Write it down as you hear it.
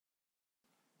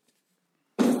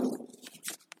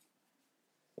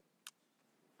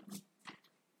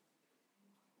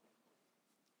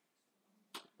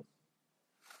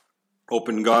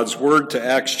Open God's Word to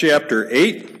Acts chapter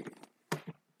 8.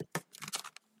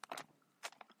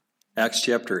 Acts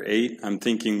chapter 8, I'm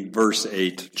thinking verse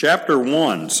 8. Chapter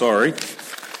 1, sorry.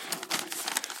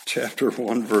 Chapter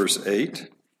 1, verse 8.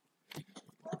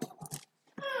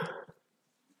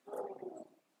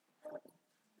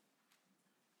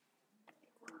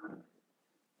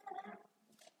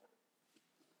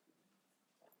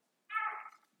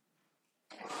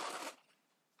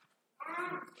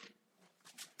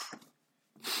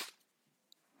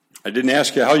 I didn't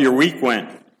ask you how your week went.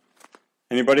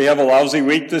 Anybody have a lousy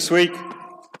week this week?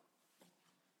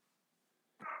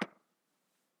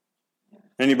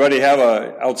 Anybody have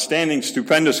an outstanding,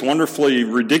 stupendous, wonderfully,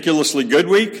 ridiculously good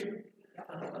week?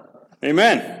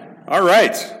 Amen. All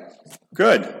right.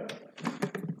 Good.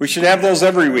 We should have those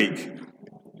every week.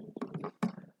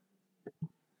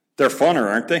 They're funner,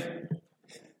 aren't they?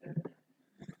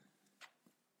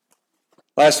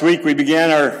 Last week we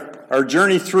began our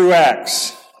journey through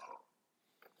Acts.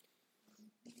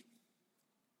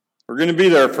 We're going to be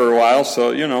there for a while,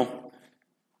 so,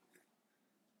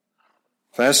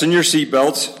 fasten your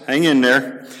seatbelts. Hang in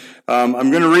there. I'm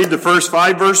going to read the first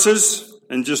 5 verses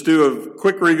and just do a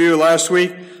quick review of last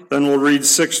week. Then we'll read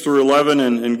 6 through 11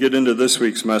 and get into this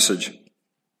week's message.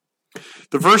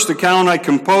 The first account I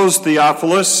composed,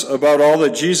 Theophilus, about all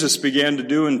that Jesus began to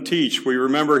do and teach. We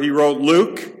remember he wrote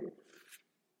Luke.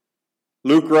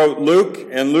 Luke wrote Luke,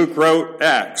 and Luke wrote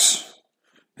Acts.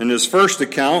 And his first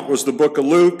account was the book of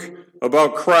Luke,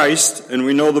 about Christ, and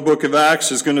we know the book of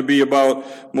Acts is going to be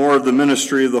about more of the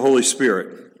ministry of the Holy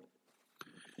Spirit.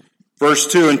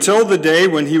 Verse 2, until the day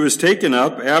when he was taken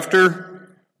up,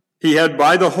 after he had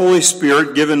by the Holy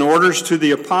Spirit given orders to the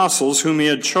apostles whom he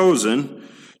had chosen,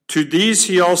 to these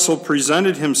he also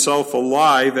presented himself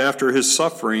alive after his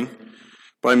suffering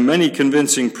by many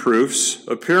convincing proofs,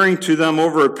 appearing to them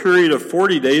over a period of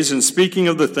 40 days and speaking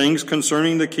of the things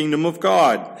concerning the kingdom of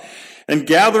God. And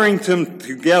gathering them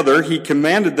together, he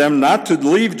commanded them not to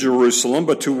leave Jerusalem,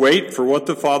 but to wait for what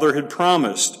the Father had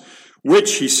promised,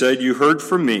 which, he said, you heard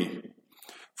from me.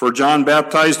 For John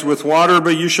baptized with water,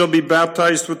 but you shall be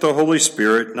baptized with the Holy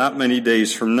Spirit not many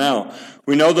days from now.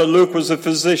 We know that Luke was a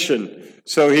physician,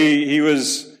 so he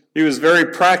was very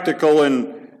practical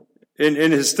in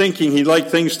his thinking. He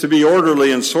liked things to be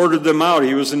orderly and sorted them out.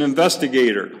 He was an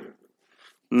investigator.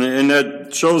 And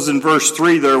that shows in verse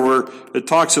 3 there where it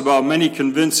talks about many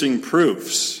convincing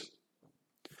proofs.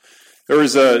 There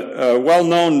was a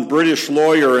well-known British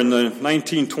lawyer in the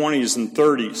 1920s and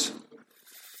 30s.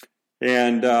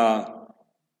 And I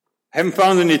haven't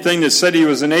found anything that said he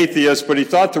was an atheist, but he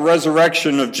thought the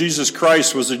resurrection of Jesus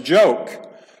Christ was a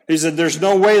joke. He said, there's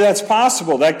no way that's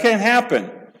possible. That can't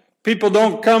happen. People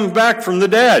don't come back from the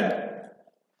dead.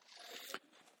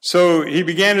 So he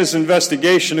began his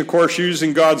investigation, of course,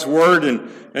 using God's Word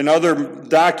and other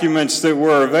documents that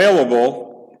were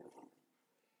available.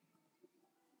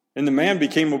 And the man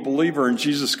became a believer in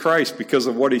Jesus Christ because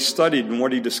of what he studied and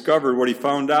what he discovered, what he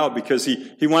found out, because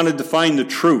he wanted to find the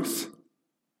truth.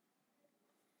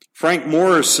 Frank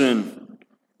Morrison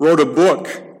wrote a book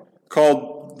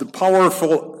called He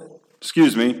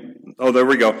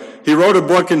wrote a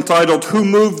book entitled Who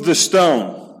Moved the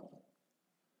Stone?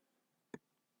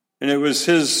 And it was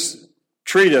his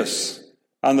treatise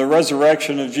on the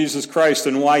resurrection of Jesus Christ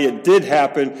and why it did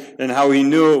happen and how he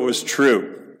knew it was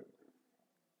true.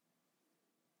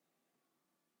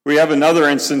 We have another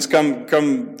instance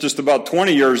come just about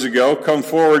 20 years ago, come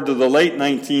forward to the late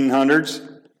 1900s.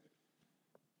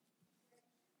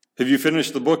 Have you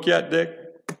finished the book yet, Dick?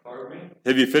 Pardon me?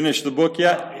 Have you finished the book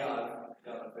yet? Yeah.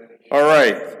 All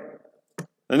right.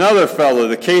 Another fellow,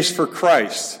 The Case for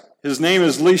Christ. His name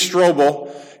is Lee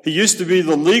Strobel. He used to be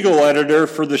the legal editor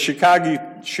for the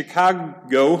Chicago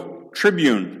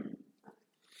Tribune.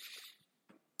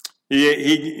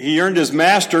 He earned his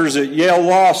master's at Yale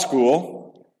Law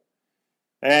School.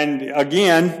 And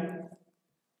again,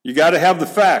 you got to have the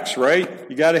facts, right?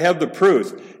 You got to have the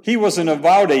proof. He was an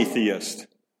avowed atheist.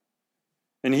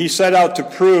 And he set out to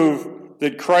prove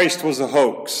that Christ was a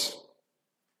hoax.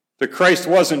 That Christ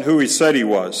wasn't who he said he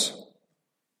was.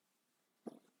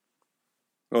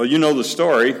 Well, you know the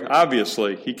story,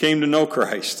 obviously. He came to know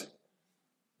Christ.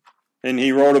 And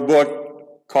he wrote a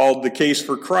book called The Case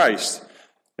for Christ.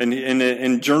 And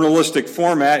in journalistic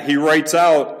format, he writes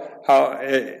out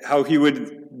how he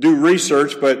would do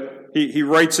research, but he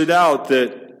writes it out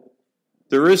that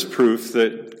there is proof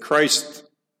that Christ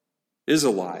is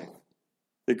alive.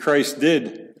 That Christ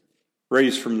did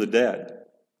raise from the dead.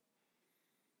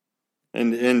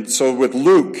 And so with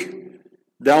Luke,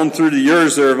 down through the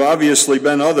years, there have obviously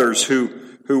been others who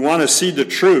want to see the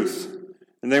truth,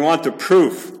 and they want the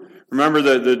proof. Remember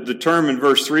the term in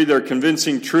verse 3 there,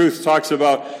 convincing truth, talks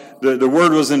about the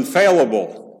word was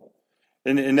infallible.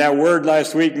 And that word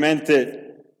last week meant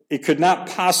that it could not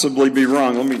possibly be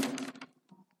wrong.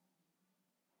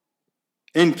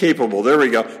 Incapable, there we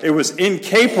go. It was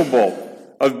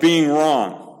incapable of being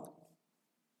wrong.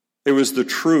 It was the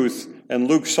truth, and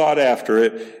Luke sought after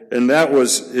it, and that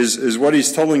is what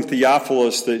he's telling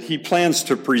Theophilus that he plans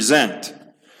to present,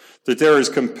 that there is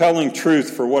compelling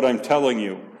truth for what I'm telling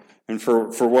you and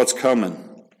for what's coming.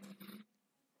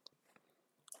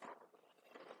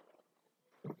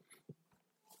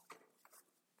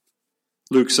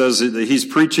 Luke says that he's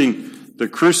preaching the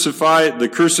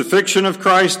crucifixion of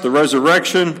Christ, the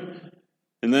resurrection,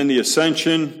 and then the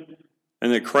ascension,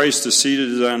 and that Christ is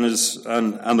seated on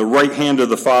the right hand of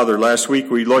the Father. Last week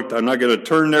we looked, I'm not going to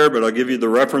turn there, but I'll give you the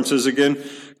references again.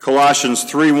 Colossians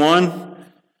 3:1,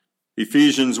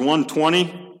 Ephesians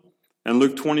 1:20, and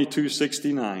Luke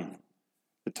 22:69.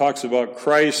 It talks about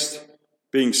Christ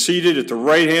being seated at the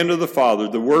right hand of the Father.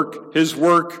 His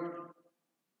work,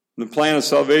 the plan of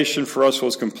salvation for us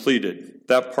was completed.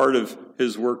 That part of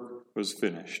his work was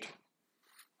finished.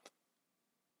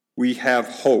 We have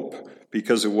hope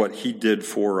because of what he did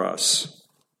for us.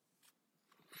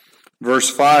 Verse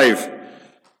 5,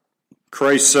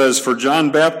 Christ says, "For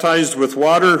John baptized with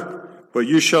water, but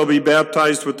you shall be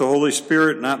baptized with the Holy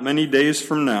Spirit not many days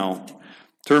from now."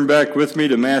 Turn back with me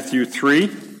to Matthew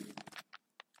 3.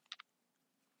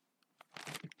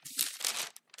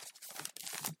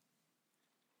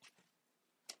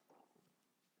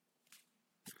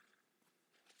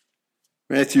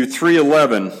 Matthew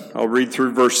 3:11, I'll read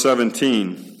through verse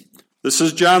 17. This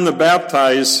is John the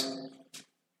Baptist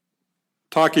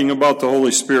talking about the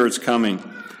Holy Spirit's coming.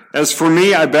 "As for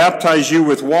me, I baptize you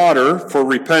with water for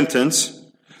repentance,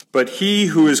 but he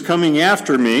who is coming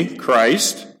after me,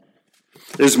 Christ,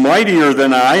 is mightier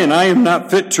than I, and I am not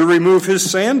fit to remove his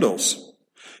sandals.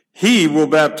 He will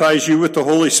baptize you with the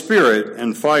Holy Spirit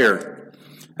and fire.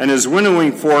 And his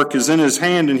winnowing fork is in his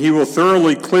hand, and he will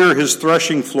thoroughly clear his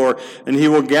threshing floor, and he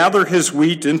will gather his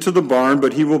wheat into the barn,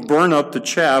 but he will burn up the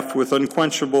chaff with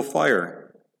unquenchable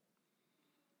fire."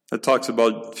 That talks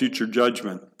about future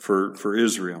judgment for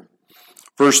Israel.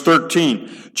 Verse 13,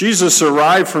 "Jesus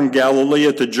arrived from Galilee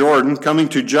at the Jordan, coming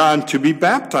to John to be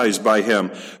baptized by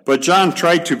him. But John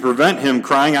tried to prevent him,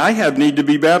 crying, 'I have need to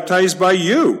be baptized by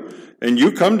you, and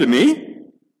you come to me?'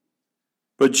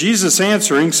 But Jesus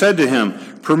answering said to him,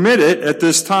 'Permit it at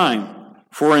this time,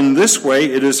 for in this way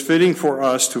it is fitting for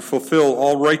us to fulfill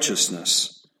all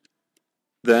righteousness.'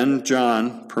 Then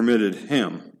John permitted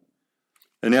him.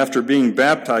 And after being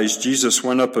baptized, Jesus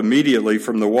went up immediately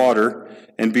from the water,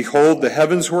 and behold, the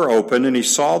heavens were opened, and he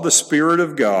saw the Spirit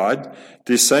of God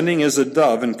descending as a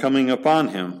dove and coming upon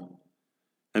him.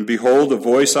 And behold, a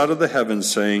voice out of the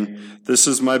heavens saying, 'This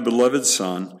is my beloved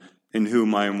Son, in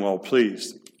whom I am well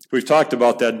pleased.'" We've talked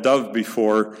about that dove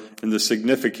before and the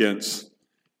significance.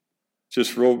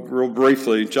 Just real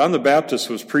briefly, John the Baptist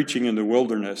was preaching in the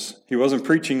wilderness. He wasn't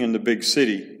preaching in the big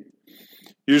city.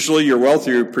 Usually your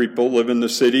wealthier people live in the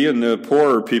city and the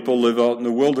poorer people live out in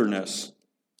the wilderness.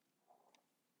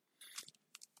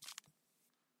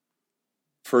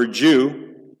 For a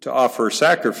Jew to offer a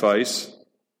sacrifice,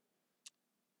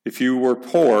 if you were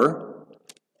poor,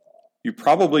 you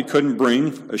probably couldn't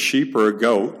bring a sheep or a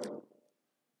goat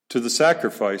to the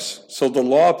sacrifice. So the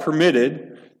law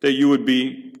permitted that you would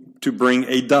be to bring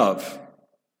a dove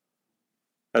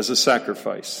as a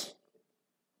sacrifice.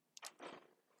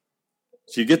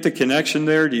 Do you get the connection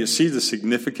there? Do you see the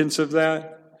significance of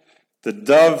that? The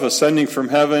dove ascending from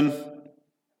heaven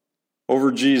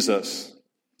over Jesus,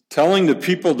 telling the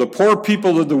people, the poor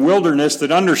people of the wilderness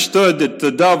that understood that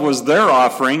the dove was their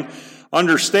offering,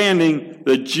 understanding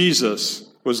that Jesus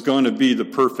was going to be the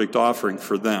perfect offering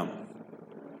for them.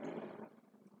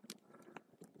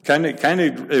 Kind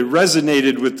of it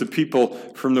resonated with the people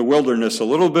from the wilderness a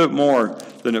little bit more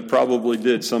than it probably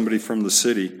did somebody from the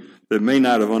city that may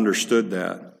not have understood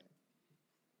that.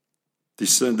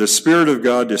 The Spirit of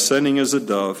God descending as a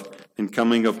dove and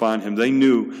coming upon him. They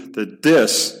knew that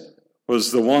this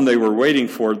was the one they were waiting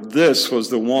for. This was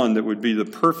the one that would be the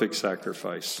perfect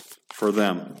sacrifice for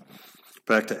them.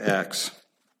 Back to Acts.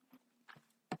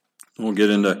 We'll get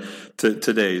into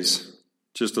today's.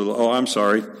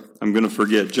 I'm going to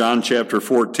forget. John chapter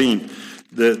 14.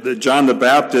 John the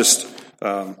Baptist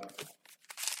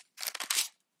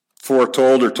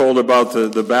foretold or told about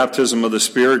the baptism of the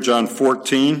Spirit. John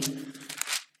 14,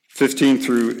 15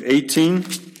 through 18.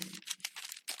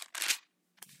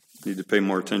 Need to pay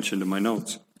more attention to my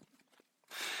notes.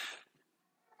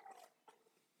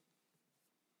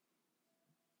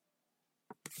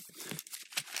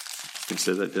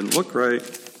 say that didn't look right.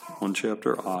 One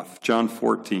chapter off. John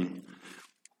 14.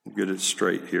 We'll get it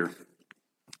straight here.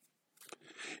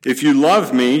 If you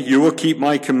love me, you will keep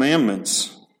my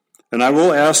commandments. And I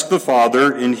will ask the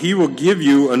Father, and he will give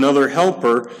you another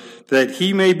helper, that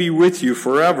he may be with you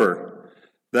forever.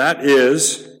 That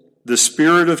is the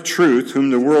Spirit of truth, whom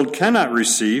the world cannot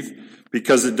receive,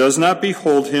 because it does not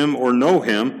behold him or know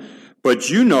him,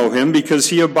 but you know him, because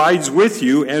he abides with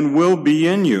you and will be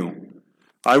in you.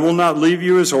 I will not leave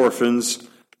you as orphans,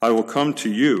 I will come to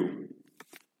you.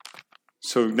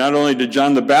 So not only did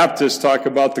John the Baptist talk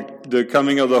about the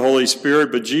coming of the Holy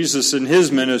Spirit, but Jesus in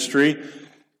his ministry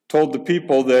told the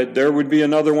people that there would be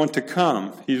another one to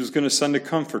come. He was going to send a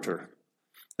comforter.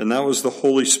 And that was the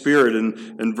Holy Spirit.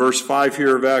 In verse 5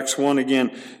 here of Acts 1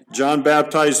 again, John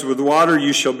baptized with water,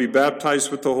 you shall be baptized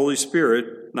with the Holy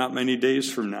Spirit not many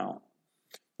days from now.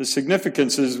 The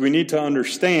significance is we need to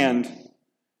understand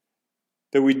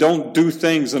that we don't do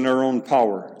things in our own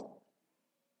power.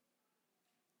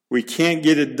 We can't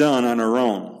get it done on our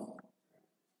own.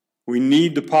 We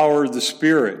need the power of the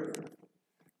Spirit.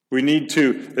 We need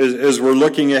to, as we're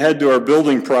looking ahead to our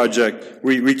building project,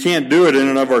 we can't do it in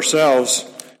and of ourselves.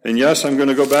 And yes, I'm going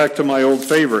to go back to my old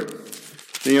favorite,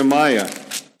 Nehemiah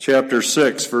chapter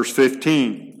 6, verse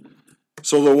 15.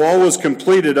 So the wall was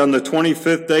completed on the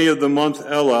 25th day of the month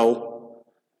Elul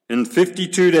in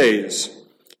 52 days.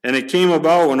 And it came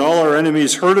about when all our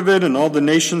enemies heard of it and all the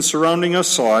nations surrounding us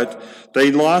saw it,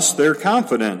 they lost their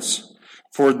confidence.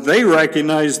 For they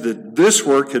recognized that this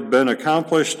work had been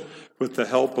accomplished with the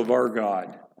help of our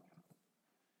God.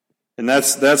 And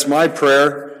that's my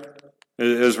prayer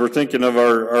as we're thinking of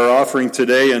our offering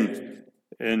today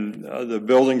and the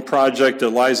building project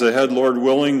that lies ahead, Lord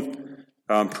willing.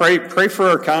 Pray for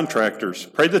our contractors.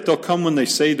 Pray that they'll come when they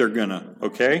say they're gonna,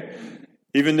 okay?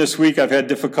 Even this week I've had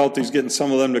difficulties getting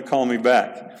some of them to call me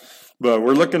back. But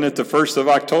we're looking at the 1st of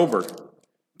October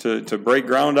to break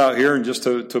ground out here and just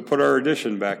to put our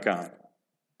addition back on.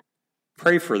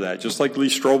 Pray for that. Just like Lee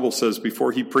Strobel says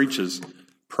before he preaches,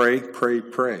 pray, pray,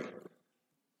 pray.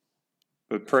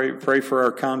 But pray for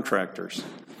our contractors.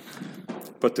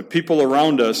 But the people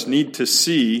around us need to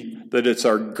see that it's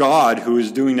our God who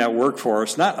is doing that work for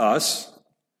us, not us.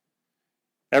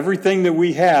 Everything that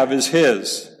we have is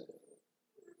His.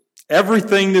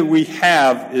 Everything that we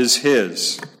have is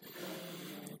His.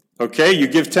 Okay, you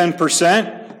give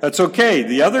 10%, that's okay.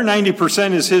 The other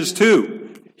 90% is His too.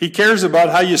 He cares about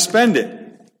how you spend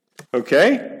it.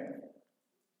 Okay?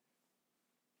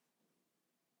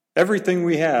 Everything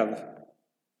we have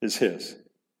is His.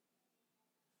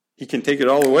 He can take it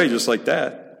all away just like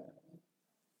that.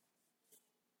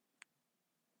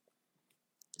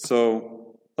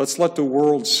 So let's let the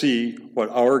world see what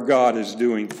our God is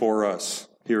doing for us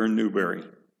here in Newberry.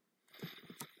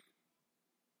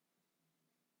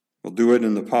 We'll do it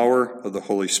in the power of the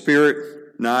Holy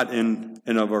Spirit, not in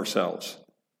and of ourselves,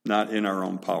 not in our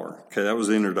own power. Okay, that was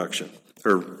the introduction,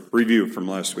 or review from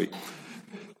last week.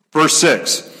 Verse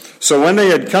 6. So when they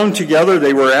had come together,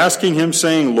 they were asking him,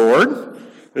 saying, Lord,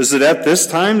 is it at this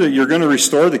time that you're going to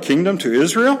restore the kingdom to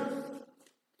Israel?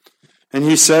 And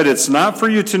he said, it's not for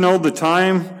you to know the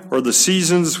time or the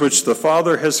seasons which the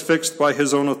Father has fixed by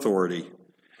his own authority.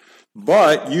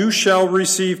 But you shall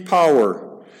receive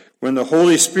power when the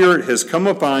Holy Spirit has come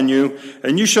upon you,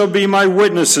 and you shall be my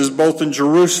witnesses both in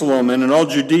Jerusalem and in all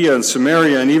Judea and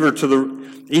Samaria and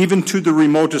even to the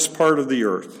remotest part of the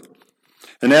earth.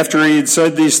 And after he had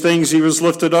said these things, he was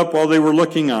lifted up while they were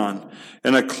looking on,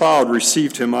 and a cloud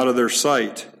received him out of their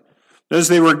sight. As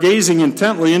they were gazing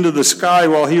intently into the sky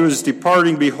while he was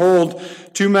departing, behold,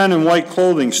 2 men in white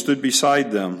clothing stood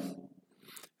beside them.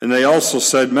 And they also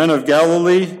said, Men of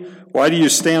Galilee, why do you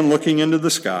stand looking into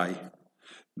the sky?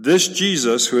 This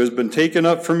Jesus, who has been taken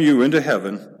up from you into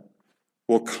heaven,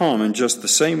 will come in just the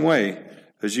same way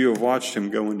as you have watched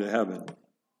him go into heaven.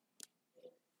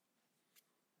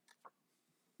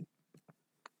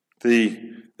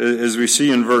 As we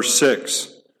see in verse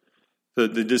 6, the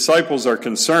disciples are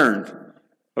concerned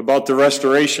about the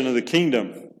restoration of the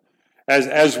kingdom,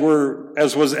 as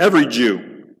was every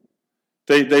Jew.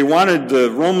 They wanted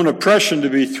the Roman oppression to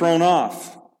be thrown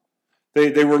off.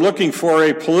 They were looking for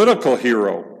a political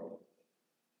hero.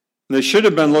 They should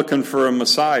have been looking for a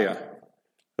Messiah,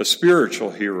 a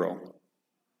spiritual hero,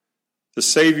 the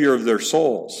Savior of their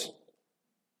souls.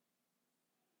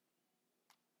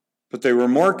 But they were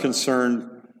more concerned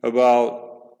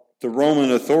about the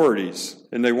Roman authorities,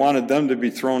 and they wanted them to be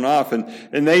thrown off.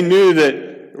 And they knew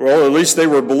that, well, at least they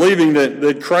were believing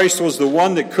that Christ was the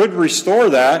one that could restore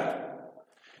that.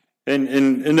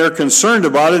 And they're concerned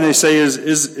about it, and they say, is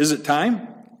it time?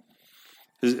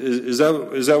 Is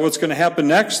that what's going to happen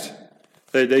next?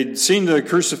 They'd seen the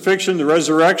crucifixion, the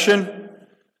resurrection.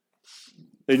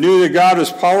 They knew that God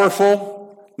was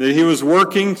powerful, that he was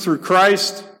working through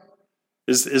Christ.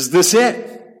 Is this it?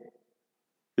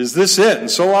 Is this it?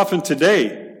 And so often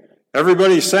today,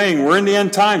 everybody's saying, we're in the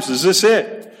end times. Is this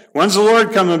it? When's the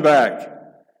Lord coming back?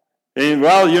 And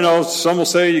well, some will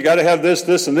say you got to have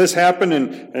this, and this happen,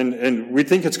 and we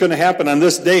think it's going to happen on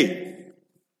this date.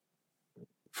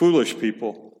 Foolish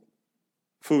people.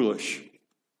 Foolish.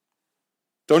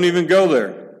 Don't even go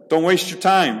there. Don't waste your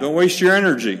time. Don't waste your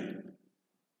energy.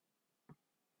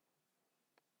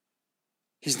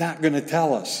 He's not going to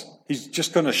tell us. He's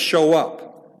just going to show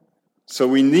up. So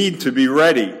we need to be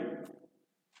ready.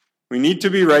 We need to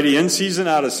be ready in season,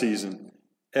 out of season,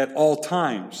 at all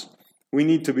times. We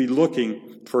need to be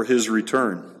looking for his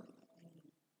return.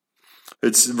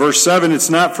 It's verse 7, it's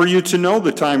not for you to know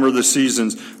the time or the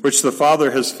seasons which the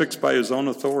Father has fixed by his own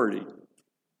authority.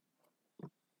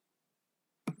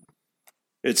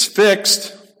 It's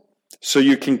fixed so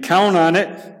you can count on it.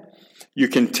 You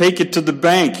can take it to the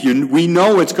bank. We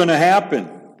know it's going to happen.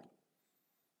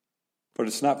 But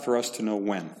it's not for us to know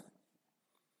when.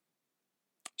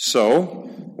 So,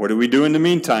 what do we do in the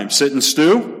meantime? Sit and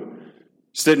stew?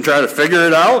 Sit and try to figure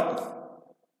it out?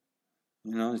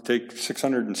 Take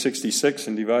 666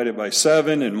 and divide it by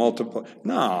 7 and multiply.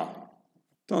 No,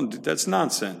 don't. That's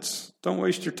nonsense. Don't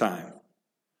waste your time.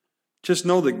 Just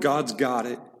know that God's got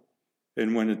it.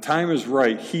 And when the time is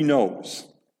right, he knows.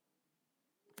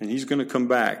 And he's going to come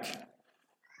back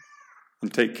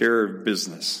and take care of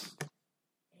business.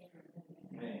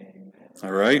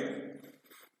 All right?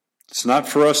 It's not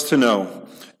for us to know.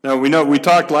 Now, we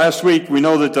talked last week, we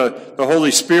know that the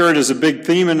Holy Spirit is a big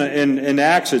theme in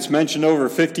Acts. It's mentioned over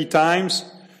 50 times.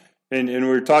 And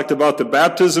we talked about the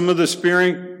baptism of the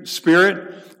Spirit.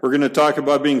 We're going to talk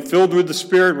about being filled with the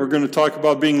Spirit. We're going to talk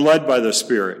about being led by the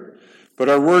Spirit. But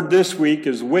our word this week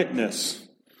is witness.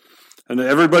 And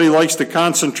everybody likes to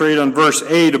concentrate on verse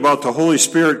 8 about the Holy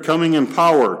Spirit coming in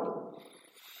power.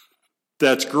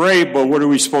 That's great, but what are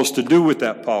we supposed to do with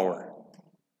that power?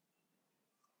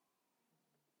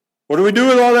 What do we do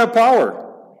with all that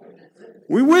power?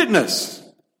 We witness.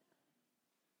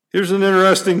 Here's an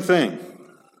interesting thing.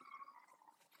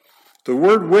 The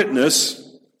word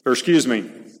witness, I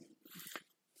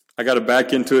got to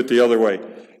back into it the other way.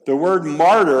 The word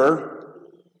martyr,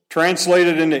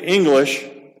 translated into English,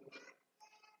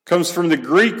 comes from the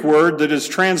Greek word that is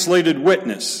translated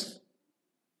witness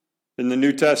in the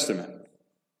New Testament.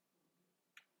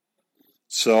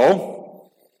 So,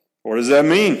 what does that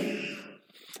mean?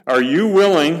 Are you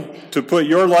willing to put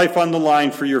your life on the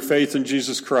line for your faith in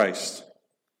Jesus Christ?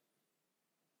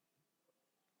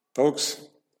 Folks,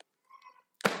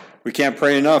 we can't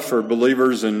pray enough for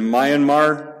believers in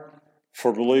Myanmar,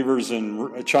 for believers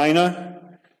in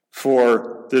China,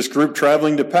 for this group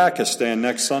traveling to Pakistan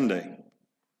next Sunday.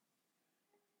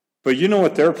 But you know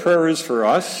what their prayer is for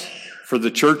us, for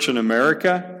the church in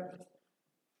America?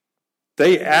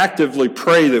 They actively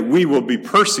pray that we will be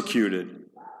persecuted.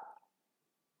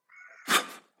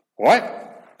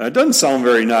 What? That doesn't sound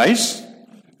very nice.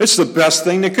 It's the best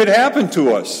thing that could happen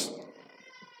to us.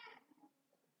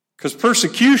 Because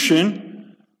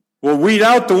persecution will weed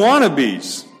out the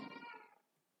wannabes.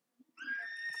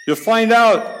 You'll find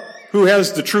out who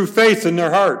has the true faith in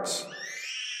their hearts.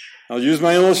 I'll use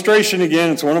my illustration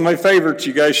again. It's one of my favorites.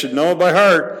 You guys should know it by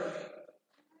heart.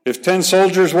 If 10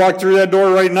 soldiers walked through that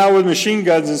door right now with machine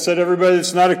guns and said, everybody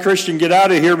that's not a Christian, get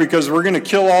out of here because we're going to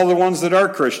kill all the ones that are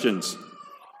Christians.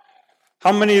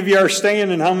 How many of you are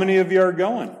staying and how many of you are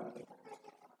going?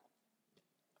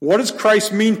 What does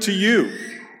Christ mean to you?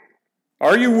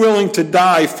 Are you willing to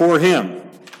die for him?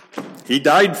 He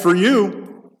died for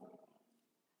you.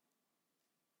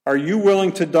 Are you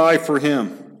willing to die for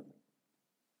him?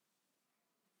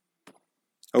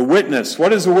 A witness.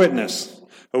 What is a witness?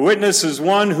 A witness is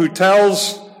one who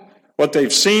tells what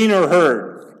they've seen or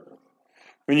heard.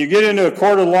 When you get into a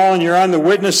court of law and you're on the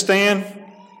witness stand,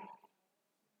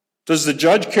 does the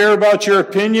judge care about your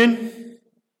opinion?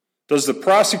 Does the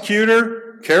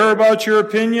prosecutor care about your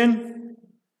opinion?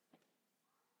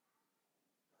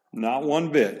 Not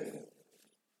one bit.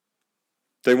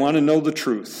 They want to know the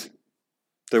truth.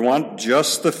 They want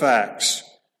just the facts.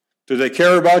 Do they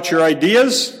care about your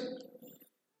ideas?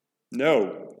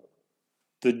 No.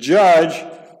 The judge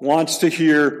wants to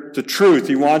hear the truth.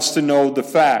 He wants to know the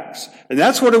facts. And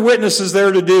that's what a witness is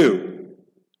there to do,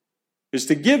 is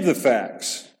to give the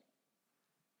facts.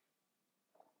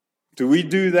 Do we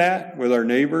do that with our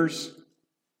neighbors?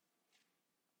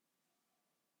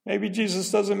 Maybe Jesus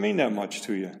doesn't mean that much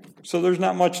to you, so there's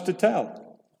not much to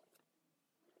tell.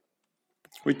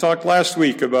 We talked last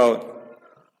week about,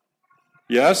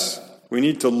 yes, we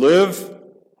need to live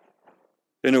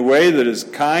in a way that is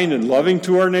kind and loving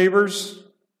to our neighbors.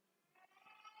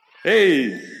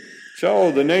 Hey,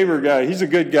 Joe, the neighbor guy, he's a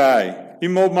good guy. He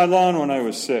mowed my lawn when I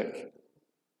was sick.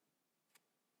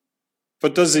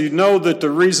 But does he know that the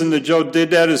reason that Joe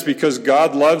did that is because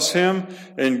God loves him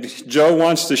and Joe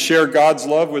wants to share God's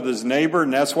love with his neighbor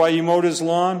and that's why he mowed his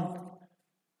lawn?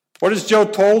 What has Joe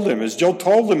told him? Has Joe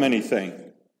told him anything?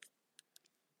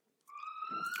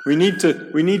 We need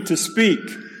to speak,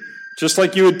 just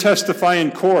like you would testify in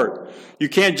court. You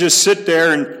can't just sit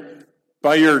there and,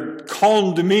 by your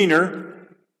calm demeanor,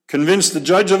 convince the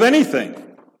judge of anything.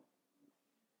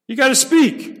 You got to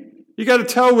speak. You got to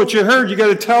tell what you heard. You got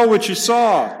to tell what you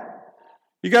saw.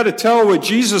 You got to tell what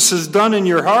Jesus has done in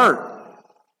your heart,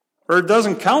 or it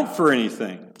doesn't count for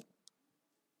anything.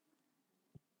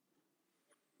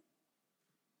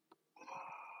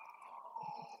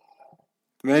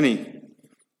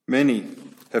 Many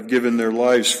have given their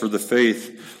lives for the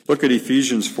faith. Look at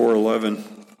Ephesians 4:11,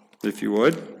 if you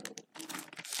would.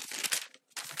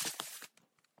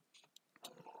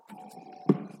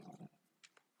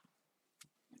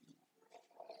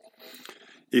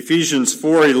 Ephesians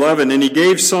 4:11, and he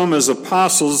gave some as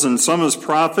apostles and some as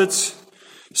prophets,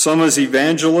 some as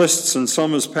evangelists and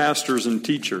some as pastors and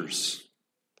teachers.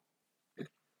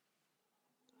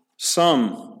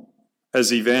 Some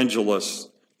as evangelists.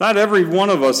 Not every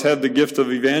one of us had the gift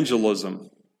of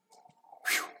evangelism.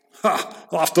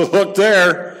 Off the hook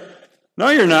there. No,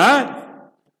 you're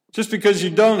not. Just because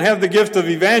you don't have the gift of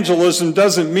evangelism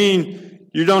doesn't mean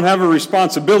you don't have a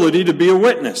responsibility to be a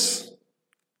witness.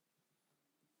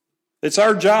 It's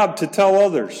our job to tell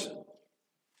others.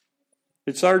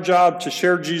 It's our job to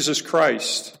share Jesus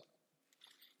Christ.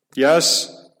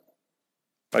 Yes,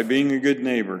 by being a good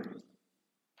neighbor.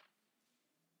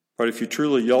 But if you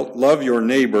truly love your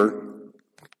neighbor,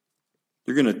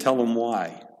 you're going to tell them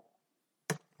why.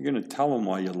 You're going to tell them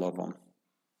why you love them.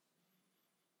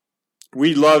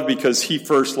 We love because he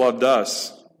first loved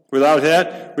us. Without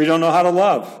that, we don't know how to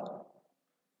love.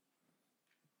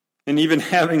 And even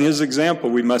having his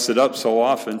example, we mess it up so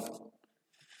often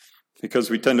because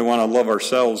we tend to want to love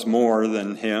ourselves more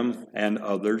than him and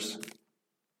others.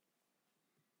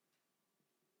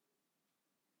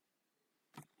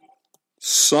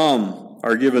 Some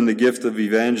are given the gift of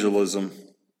evangelism.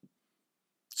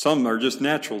 Some are just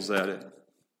naturals at it.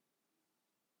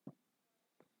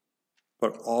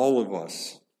 But all of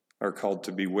us are called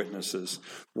to be witnesses.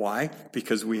 Why?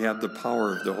 Because we have the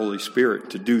power of the Holy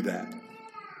Spirit to do that.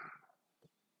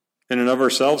 In and of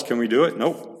ourselves, can we do it?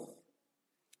 Nope.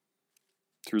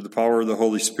 Through the power of the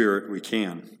Holy Spirit, we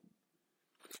can.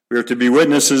 We are to be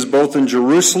witnesses both in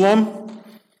Jerusalem,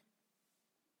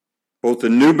 both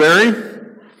in Newberry,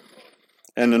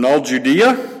 and in all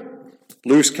Judea,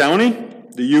 Luce County,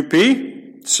 the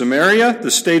UP, Samaria,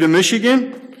 the state of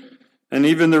Michigan, and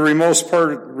even the remotest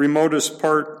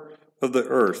part of the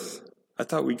earth. I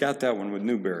thought we got that one with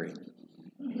Newberry.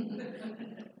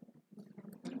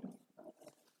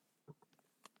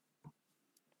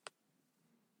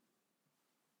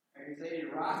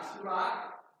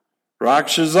 Rock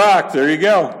Shazak, there you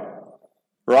go.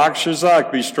 Rock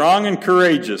Shazak, be strong and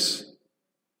courageous.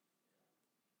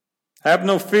 Have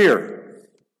no fear.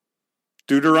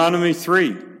 Deuteronomy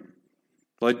 3.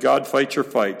 Let God fight your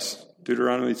fights.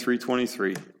 Deuteronomy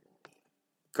 3:23.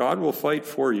 God will fight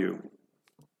for you.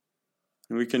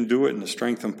 And we can do it in the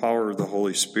strength and power of the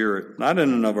Holy Spirit. Not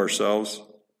in and of ourselves.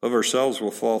 Of ourselves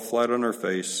we'll fall flat on our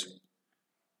face.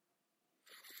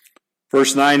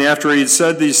 Verse 9, after he had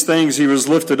said these things, he was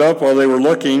lifted up while they were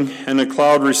looking, and a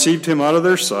cloud received him out of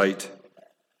their sight.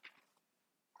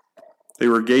 They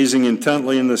were gazing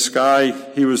intently in the sky.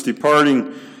 He was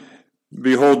departing.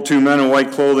 Behold, two men in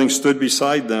white clothing stood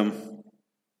beside them.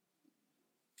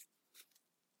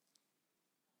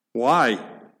 Why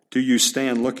do you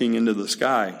stand looking into the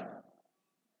sky? I'm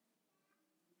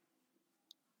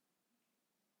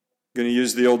going to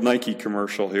use the old Nike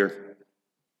commercial here.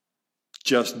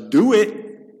 Just do it.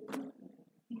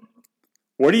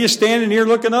 What are you standing here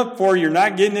looking up for? You're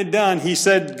not getting it done. He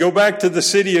said, go back to the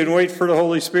city and wait for the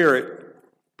Holy Spirit.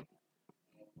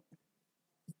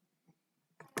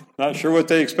 Not sure what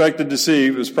they expected to see.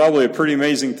 It was probably a pretty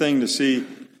amazing thing to see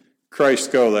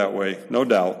Christ go that way, no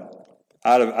doubt.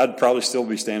 I'd probably still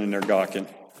be standing there gawking.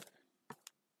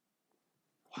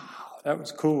 Wow, that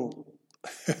was cool.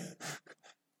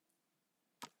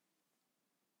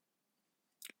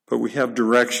 But we have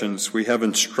directions. We have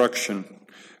instruction.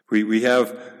 We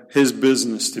have his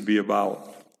business to be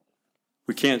about.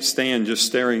 We can't stand just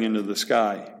staring into the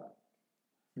sky.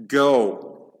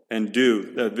 Go and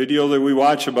do. That video that we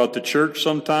watch about the church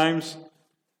sometimes,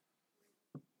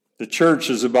 the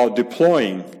church is about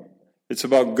deploying. It's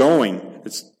about going.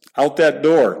 It's out that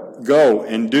door. Go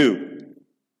and do.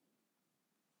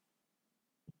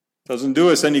 Doesn't do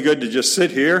us any good to just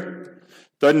sit here.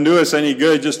 Doesn't do us any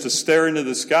good just to stare into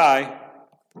the sky.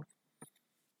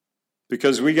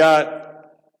 Because we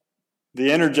got the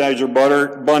Energizer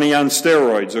Bunny on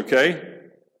steroids, okay?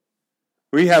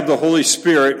 We have the Holy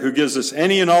Spirit who gives us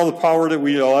any and all the power that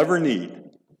we'll ever need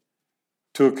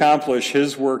to accomplish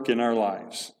His work in our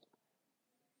lives.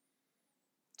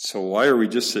 So why are we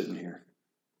just sitting here?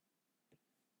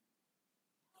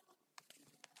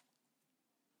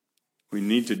 We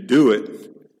need to do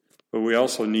it, but we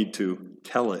also need to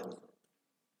tell it.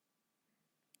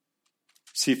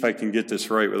 See if I can get this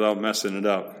right without messing it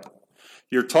up.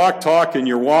 Your talk and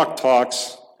your walk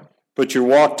talks, but your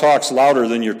walk talks louder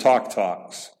than your talk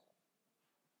talks.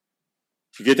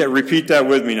 You get that? Repeat that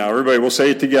with me now. Everybody, we'll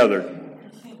say it together.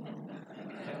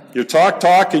 Your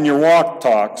talk and your walk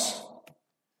talks,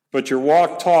 but your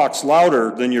walk talks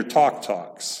louder than your talk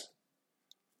talks.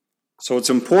 So it's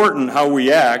important how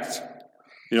we act.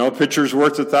 You know, a picture's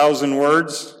worth 1,000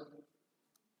 words.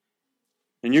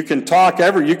 And you can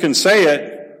you can say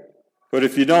it, but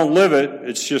if you don't live it,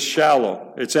 it's just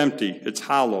shallow. It's empty. It's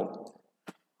hollow.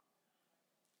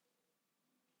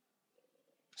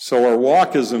 So our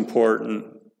walk is important,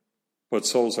 but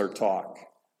so is our talk.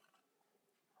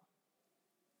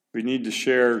 We need to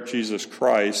share Jesus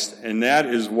Christ, and that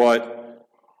is what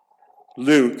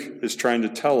Luke is trying to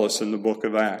tell us in the book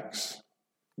of Acts.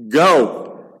 Go.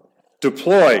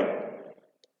 Deploy.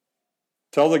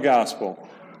 Tell the gospel.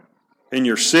 In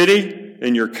your city,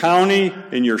 in your county,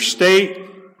 in your state,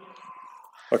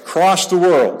 across the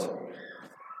world.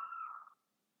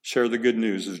 Share the good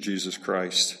news of Jesus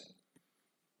Christ.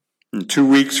 In 2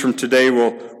 weeks from today,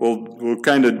 we'll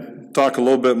kind of talk a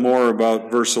little bit more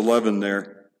about verse 11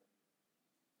 there.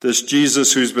 This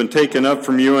Jesus who's been taken up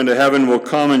from you into heaven will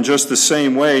come in just the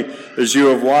same way as you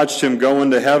have watched him go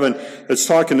into heaven. It's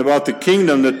talking about the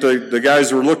kingdom that the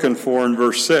guys were looking for in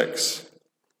verse 6.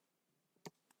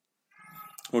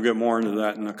 We'll get more into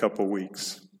that in a couple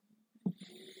weeks.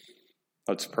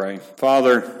 Let's pray.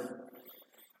 Father,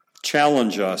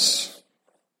 challenge us,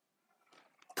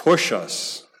 push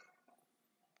us,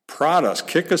 prod us,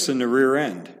 kick us in the rear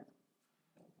end.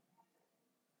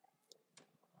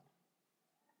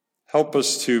 Help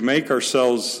us to make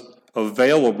ourselves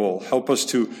available. Help us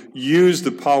to use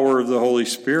the power of the Holy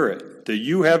Spirit that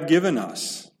you have given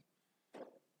us,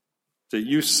 that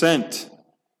you sent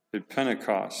at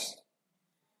Pentecost.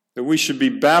 That we should be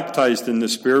baptized in the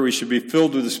Spirit. We should be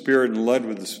filled with the Spirit and led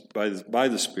by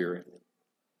the Spirit.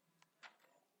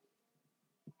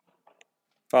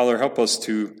 Father, help us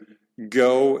to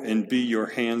go and be your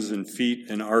hands and feet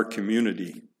in our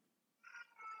community.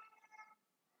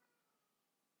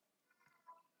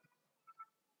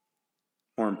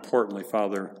 More importantly,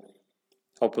 Father,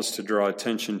 help us to draw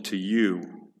attention to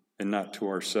you and not to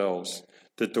ourselves,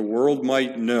 that the world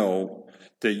might know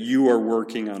that you are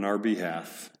working on our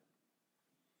behalf.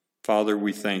 Father,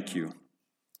 we thank you.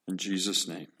 In Jesus'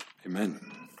 name, amen.